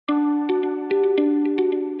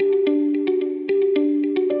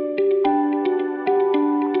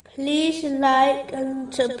like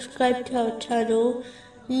and subscribe to our channel.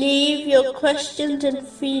 Leave your questions and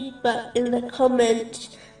feedback in the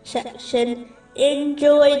comments section.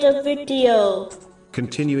 Enjoy the video.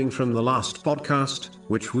 Continuing from the last podcast,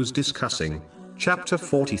 which was discussing chapter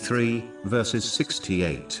 43, verses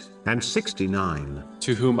 68 and 69.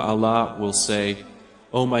 To whom Allah will say,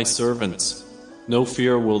 O my servants, no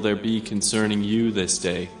fear will there be concerning you this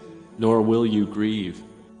day, nor will you grieve,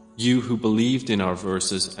 you who believed in our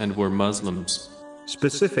verses and were Muslims.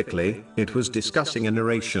 Specifically, it was discussing a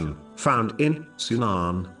narration found in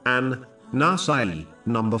Sunan an-Nasa'i,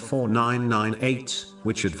 number 4998,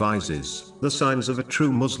 which advises the signs of a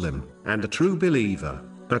true Muslim and a true believer.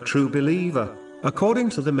 A true believer, according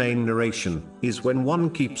to the main narration, is when one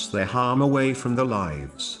keeps their harm away from the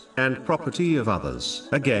lives and property of others.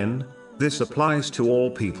 Again, this applies to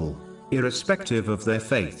all people, irrespective of their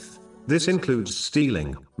faith. This includes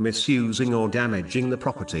stealing, misusing or damaging the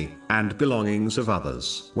property and belongings of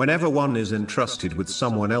others. Whenever one is entrusted with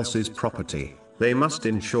someone else's property, they must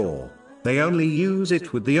ensure they only use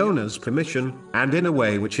it with the owner's permission and in a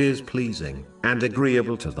way which is pleasing and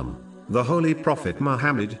agreeable to them. The Holy Prophet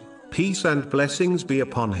Muhammad, peace and blessings be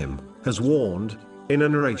upon him, has warned, in a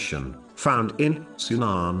narration found in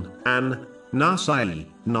Sunan an-Nasa'i,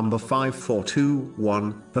 number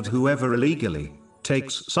 5421, that whoever illegally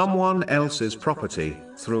takes someone else's property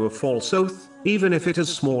through a false oath, even if it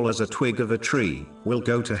is small as a twig of a tree, will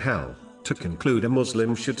go to hell. To conclude, a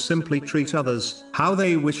Muslim should simply treat others how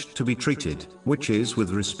they wish to be treated, which is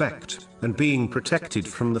with respect, and being protected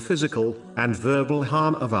from the physical and verbal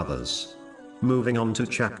harm of others. Moving on to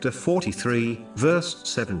chapter 43, verse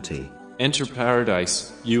 70. Enter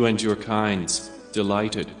paradise, you and your kinds,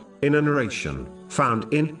 delighted. In a narration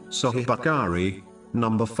found in Sahih Bukhari,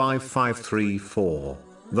 number 5534,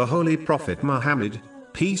 the Holy Prophet Muhammad,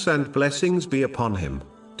 peace and blessings be upon him,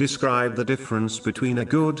 described the difference between a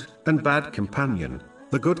good and bad companion.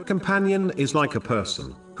 The good companion is like a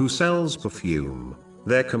person who sells perfume.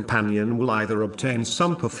 Their companion will either obtain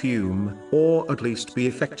some perfume, or at least be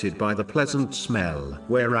affected by the pleasant smell.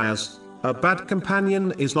 Whereas, a bad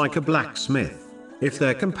companion is like a blacksmith. If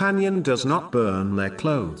their companion does not burn their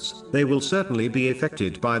clothes, they will certainly be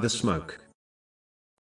affected by the smoke.